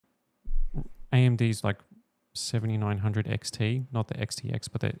AMD's like 7900 XT, not the XTX,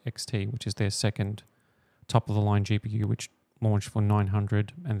 but the XT, which is their second top of the line GPU, which launched for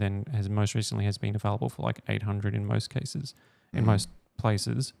 900 and then has most recently has been available for like 800 in most cases, in most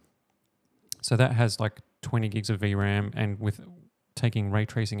places. So that has like 20 gigs of VRAM, and with taking ray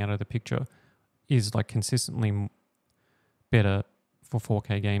tracing out of the picture is like consistently better for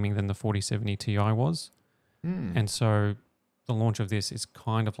 4K gaming than the 4070 Ti was. And so the launch of this is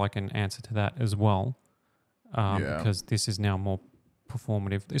kind of like an answer to that as well, because this is now more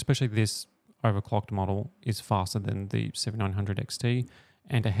performative, especially this overclocked model is faster than the 7900 XT.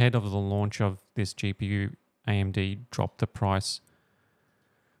 And ahead of the launch of this GPU, AMD dropped the price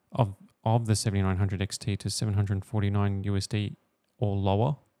of the 7900 XT to $749 USD or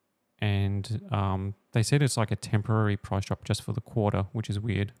lower. And they said it's like a temporary price drop just for the quarter, which is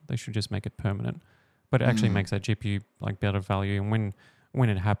weird. They should just make it permanent. But it actually makes that GPU like better value. And when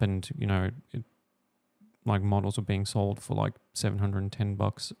it happened, you know, like models were being sold for like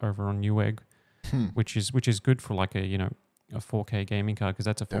 $710 over on Newegg, which is good for like a, you know, a 4K gaming card, because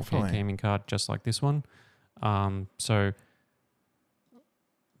that's a 4K gaming card just like this one. So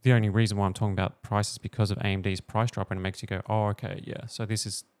the only reason why I'm talking about price is because of AMD's price drop, and it makes you go, oh, okay, yeah. So this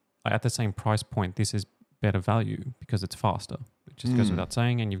is at the same price point. This is better value because it's faster. It just goes without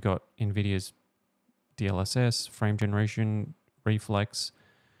saying. And you've got NVIDIA's DLSS, frame generation, reflex,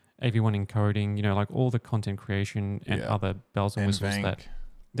 AV1 encoding, you know, like all the content creation and other bells and whistles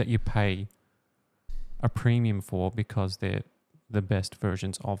that you pay a premium for because they're the best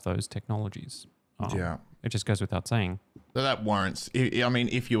versions of those technologies. It just goes without saying. So that warrants, I mean,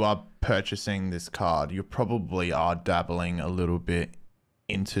 if you are purchasing this card, you probably are dabbling a little bit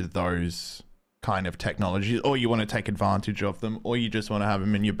into those kind of technologies, or you want to take advantage of them, or you just want to have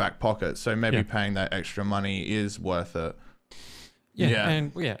them in your back pocket. So maybe paying that extra money is worth it.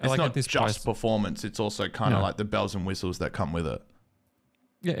 And it's like not this just price, performance, it's also kind of like the bells and whistles that come with it.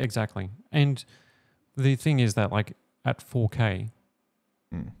 Yeah, exactly. And the thing is that like at 4K,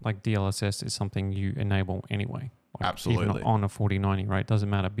 like DLSS is something you enable anyway. Like Absolutely. Even on a 4090, right? Doesn't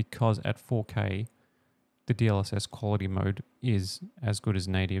matter, because at 4K, the DLSS quality mode is as good as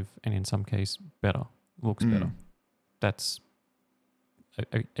native, and in some case better, looks better. That's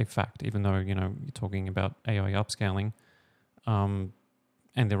a fact, even though, you know, you're talking about AI upscaling. And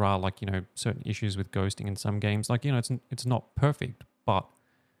there are like, you know, certain issues with ghosting in some games. Like, you know, it's not perfect, but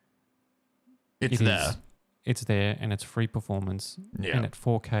it's there. It's there, and it's free performance. And at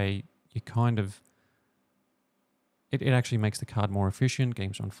 4K, you kind of... It actually makes the card more efficient.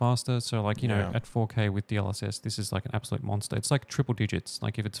 Games run faster. So, like, you know, at 4K with DLSS, this is like an absolute monster. It's like triple digits.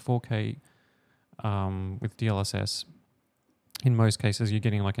 Like, if it's 4K with DLSS, in most cases, you're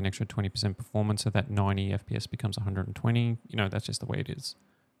getting like an extra 20% performance. So that 90 FPS becomes 120. You know, that's just the way it is.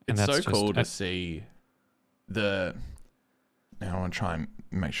 And it's that's so cool to see the... Now I want to try and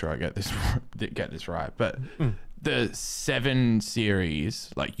make sure I get this right. But the 7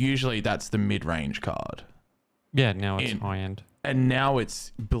 series, like usually that's the mid-range card. Yeah, now it's high end. And now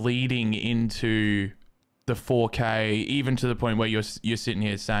it's bleeding into the 4K, even to the point where you're sitting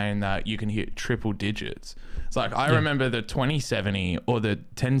here saying that you can hit triple digits. It's like, I remember the 2070 or the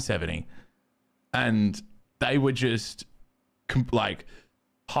 1070, and they were just like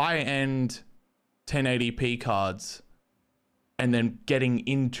high-end 1080p cards and then getting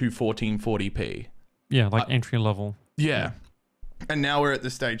into 1440p. Yeah, like entry level. Yeah. And now we're at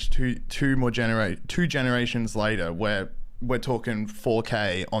the stage two generations later where we're talking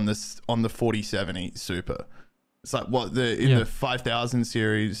 4K on the 4070 Super. It's like what the 5000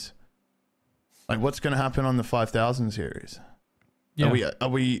 series. Like, what's going to happen on the 5000 series? Yeah. Are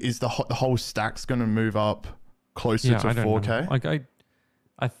we is the whole stack's going to move up closer to 4K? Like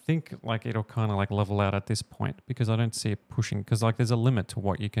I think like it'll kind of like level out at this point, because I don't see it pushing, because like there's a limit to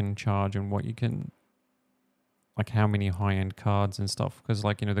what you can charge and what you can, like how many high-end cards and stuff, because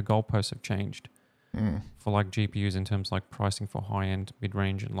like, you know, the goalposts have changed for like GPUs in terms of like pricing for high-end,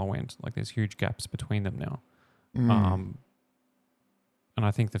 mid-range and low-end. Like there's huge gaps between them now. And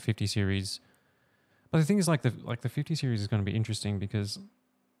I think the 50 series, but the thing is like the 50 series is going to be interesting, because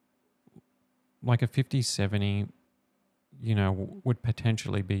like a 5070, you know, would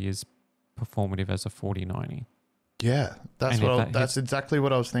potentially be as performative as a 4090. Yeah, that's exactly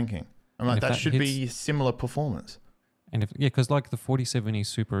what I was thinking. I'm like, that should be similar performance. And because like the 4070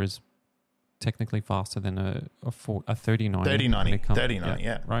 Super is technically faster than a 3090. 3090,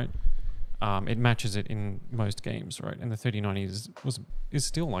 yeah. Right? It matches it in most games, right? And the 3090 is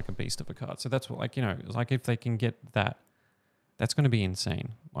still like a beast of a card. So that's what, like, you know, like if they can get that, that's going to be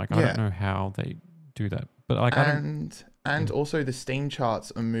insane. Like, I don't know how they do that. But like, And also the Steam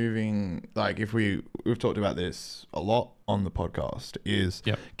charts are moving. Like if we've talked about this a lot on the podcast, is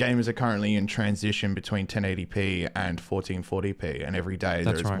Yep. gamers are currently in transition between 1080p and 1440p, and every day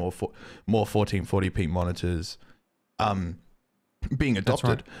That's there is right. more 1440p monitors being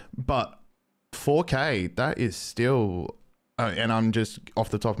adopted. But 4K, that is still, and I'm just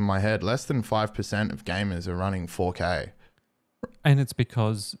off the top of my head, less than 5% of gamers are running 4K. And it's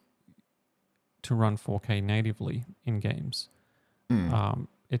because to run 4K natively in games,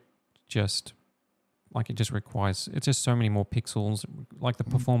 it just requires, it's just so many more pixels, like the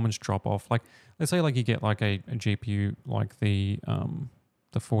performance drop off. Like let's say like you get like a GPU like the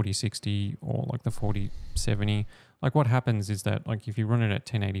 4060 or like the 4070. Like what happens is that like if you run it at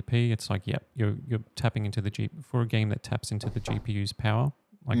 1080p, it's like, you're tapping into the for a game that taps into the GPU's power,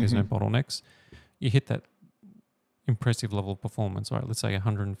 like there's no bottlenecks, you hit that impressive level of performance, right? Let's say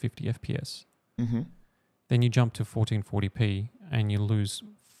 150 FPS. Then you jump to 1440p and you lose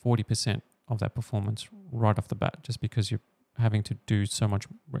 40% of that performance right off the bat, just because you're having to do so much,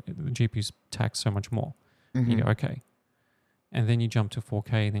 the GPU's tax so much more. You go, okay. And then you jump to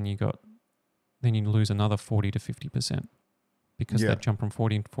 4K, then you lose another 40 to 50%, because that jump from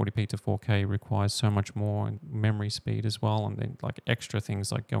 1440p to 4K requires so much more memory speed as well, and then like extra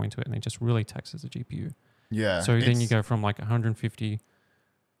things like go into it, and it just really taxes the GPU. Yeah. So then you go from like 150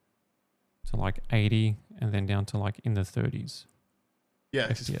 to like 80, and then down to like in the 30s. Yeah,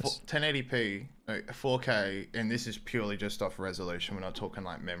 FPS. 1080p, 4K, and this is purely just off resolution. We're not talking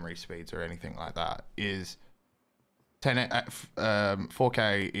like memory speeds or anything like that. Is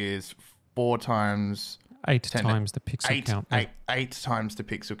 4K is 4 times 8 times the pixel count. Eight times the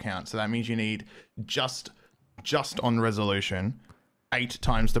pixel count. So that means you need just on resolution 8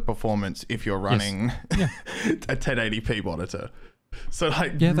 times the performance if you're running a 1080p monitor. So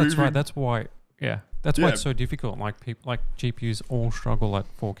like that's right. That's why. That's why it's so difficult. Like people, like GPUs all struggle at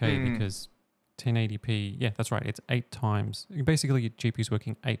 4K because 1080p. Yeah, that's right. It's 8 times. Basically, your GPU's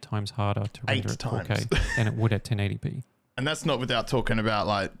working 8 times harder to render at 4K than it would at 1080p. And that's not without talking about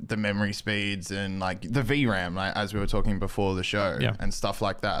like the memory speeds and like the VRAM, like as we were talking before the show, and stuff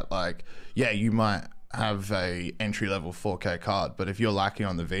like that. Like, you might have a entry level 4K card, but if you're lacking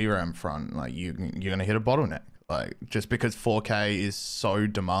on the VRAM front, like you're gonna hit a bottleneck. Like just because 4K is so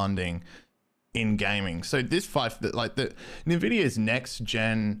demanding in gaming. So this the NVIDIA's next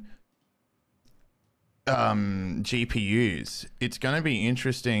gen GPUs, it's going to be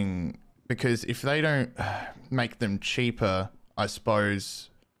interesting because if they don't make them cheaper, I suppose,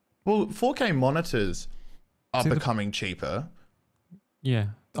 well, 4K monitors are becoming cheaper. Yeah.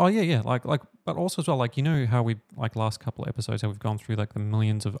 Oh yeah. Like, but also as well, like, you know how we, like last couple of episodes, how we've gone through like the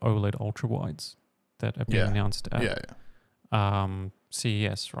millions of OLED ultra wides that have been announced at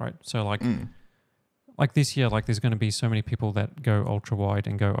CES, right? So like, like this year, like there's going to be so many people that go ultra wide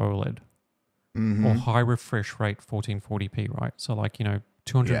and go OLED or high refresh rate 1440p, right? So like,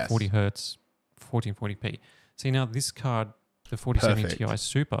 240 hertz, 1440p. See now this card, the 4070 Ti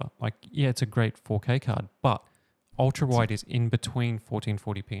Super, like, it's a great 4K card, but ultra wide is in between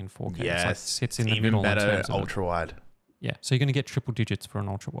 1440p and 4K. Yes, it's like sits in the even middle. Better in terms of ultra wide. Yeah, so you're going to get triple digits for an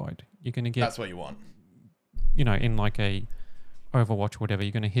ultra wide. You're going to get, that's what you want. In like a Overwatch or whatever,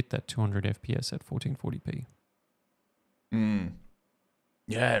 you're going to hit that 200 FPS at 1440p.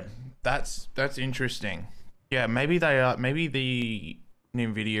 Yeah, that's interesting. Yeah, maybe they are. Maybe the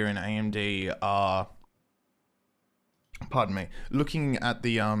NVIDIA and AMD are, pardon me, looking at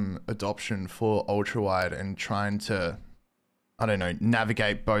the adoption for ultra wide and trying to, I don't know,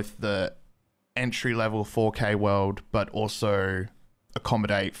 navigate both the entry level 4K world, but also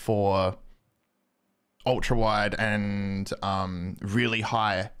accommodate for ultra wide and really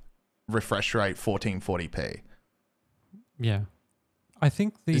high refresh rate 1440p. Yeah, I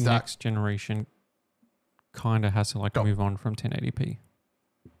think the next generation kind of has to like move on from 1080p.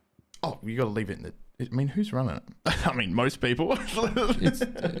 Oh, you got to leave it in the. I mean, who's running it? I mean, most people.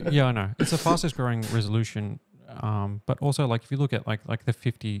 Yeah, I know. It's the fastest growing resolution, but also like if you look at like the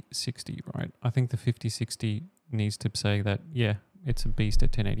 5060, right? I think the 5060 needs to say that it's a beast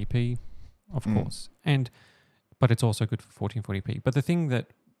at 1080p, of course, but it's also good for 1440p. But the thing that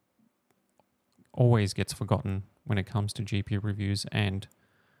always gets forgotten when it comes to GPU reviews and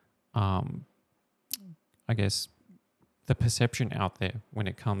I guess the perception out there when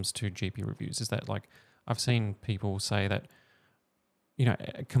it comes to GPU reviews is that like I've seen people say that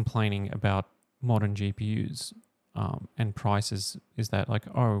complaining about modern GPUs and prices is that like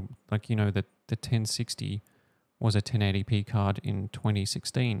that the 1060 was a 1080p card in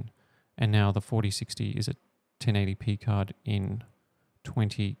 2016 and now the 4060 is a 1080p card in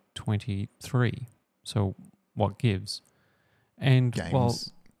 2023. So what gives? And well,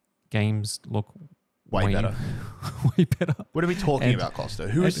 games games look way better. way better. What are we talking And- about, Costa?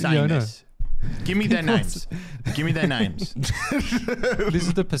 Who is yeah, I saying know. this? Give me their names. Give me their names. This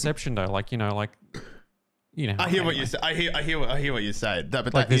is the perception, though. Like, like, I hear what you say. I hear what you say. But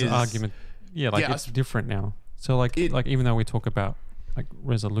Like, that there's is argument. Yeah, like Yeah, it's different now. So like even though we talk about like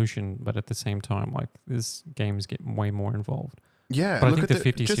resolution, but at the same time, like this games get way more involved. Yeah, But I look think at the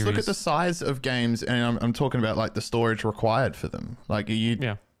 50 just look at series- the size of games, and I'm talking about like the storage required for them. Like you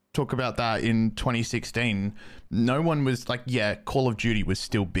Yeah. talk about that in 2016, no one was like, yeah, Call of Duty was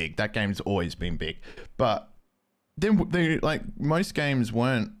still big. That game's always been big, but then they like most games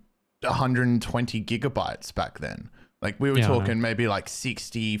weren't 120 gigabytes back then. Like we were Yeah, I know. talking maybe like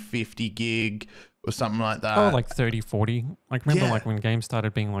 60, 50 gig or something like that. Oh, like 30, 40. Like remember yeah. like when games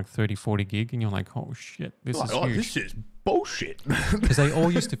started being like 30, 40 gig and you're like, oh shit, this Like, is oh, huge. this is bullshit. Because they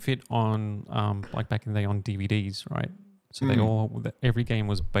all used to fit on like back in the day on DVDs, right? So they all every game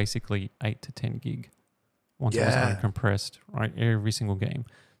was basically 8 to 10 gig once it was Yeah. uncompressed, right? Every single game.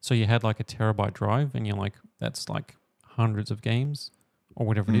 So you had like a terabyte drive and you're like, that's like hundreds of games or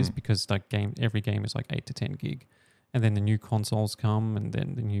whatever it is, because like every game is like 8 to 10 gig. And then the new consoles come and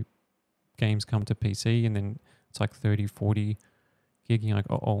then the new games come to PC and then it's like 30, 40 gig. You're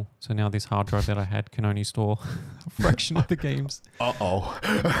like, oh, so now this hard drive that I had can only store a fraction of the games.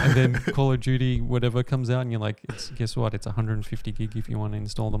 And then Call of Duty, whatever comes out and you're like, guess what? It's 150 gig if you want to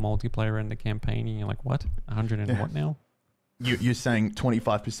install the multiplayer and the campaign. And you're like, what? 100 and what now? You're saying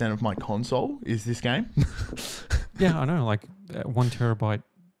 25% of my console is this game? Yeah, I know. Like 1 terabyte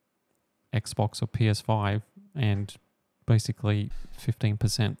Xbox or PS5 and basically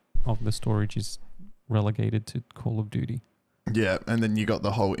 15% of the storage is relegated to Call of Duty. Yeah, and then you got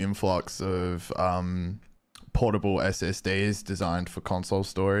the whole influx of portable SSDs designed for console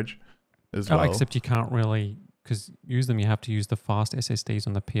storage as well. Except you can't really, because use them, you have to use the fast SSDs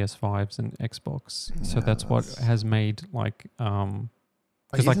on the PS5s and Xbox. So that's what has made like,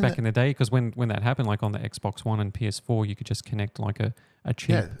 because like back in the day, because when that happened, like on the Xbox One and PS4, you could just connect like a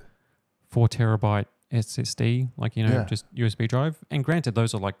cheap 4 terabyte SSD, like, just USB drive. And granted,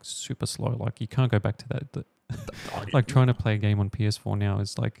 those are like super slow. Like you can't go back to that. Like trying to play a game on PS4 now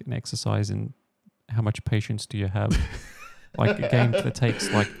is like an exercise in how much patience do you have. Like a game that takes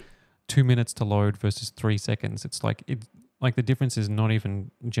like 2 minutes to load versus 3 seconds. It's like the difference is not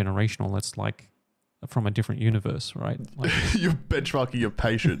even generational. It's like from a different universe, right? Like, You're benchmarking your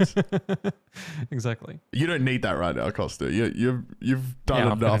patience. Exactly. You don't need that right now, Costa. You've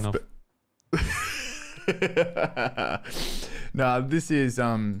done I've got enough. No, this is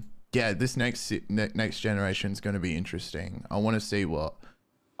this next generation is going to be interesting. I want to see what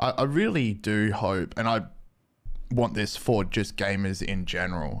I really do hope, and I want this for just gamers in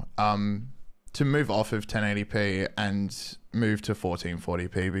general, to move off of 1080p and move to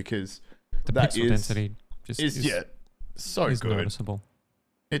 1440p, because The that pixel density just is so good. Noticeable.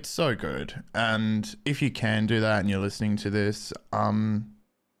 It's so good. And if you can do that and you're listening to this,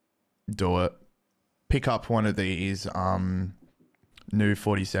 do it. Pick up one of these new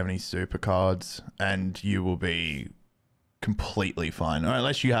 4070 super cards and you will be completely fine. Or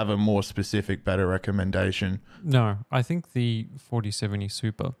unless you have a more specific, better recommendation. No, I think the 4070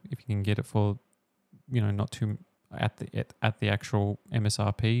 Super, if you can get it for, not too at the actual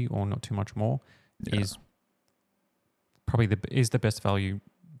MSRP or not too much more, is probably the best value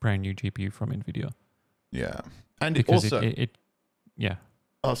brand new GPU from NVIDIA. Yeah, and because also yeah.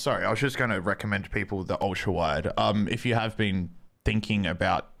 Oh, sorry. I was just going to recommend to people the ultra wide. If you have been thinking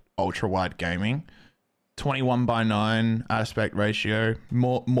about ultra wide gaming, 21:9 aspect ratio,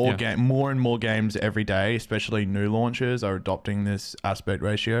 more and more games every day, especially new launchers are adopting this aspect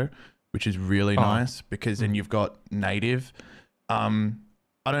ratio, which is really nice because then you've got native. I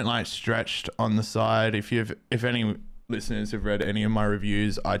don't like stretched on the side. If any listeners have read any of my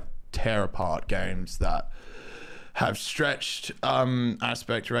reviews, I tear apart games that have stretched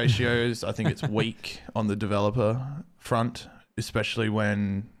aspect ratios. I think it's weak on the developer front, especially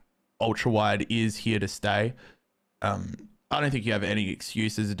when ultra wide is here to stay. I don't think you have any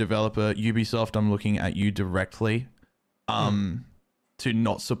excuse as a developer. Ubisoft, I'm looking at you directly to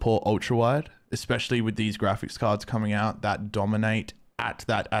not support ultra wide, especially with these graphics cards coming out that dominate at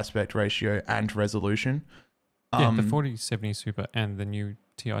that aspect ratio and resolution. The 4070 Super and the new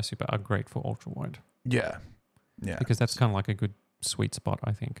TI Super are great for ultra wide. Yeah. Because that's kind of like a good sweet spot,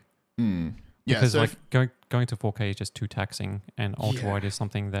 I think. Yeah. Because like going to 4K is just too taxing, and ultra wide is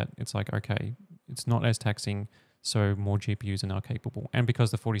something that it's like, okay, it's not as taxing, so more GPUs are now capable. And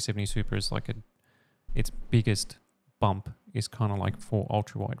because the 4070 Super is like its biggest bump is kind of like for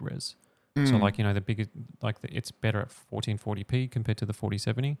ultra wide res. So like, you know, the bigger, like it's better at 1440p compared to the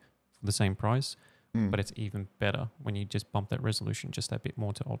 4070 for the same price, but it's even better when you just bump that resolution just that bit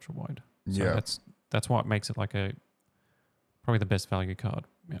more to ultra wide. So Yeah. that's why it makes it like probably the best value card.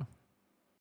 Yeah.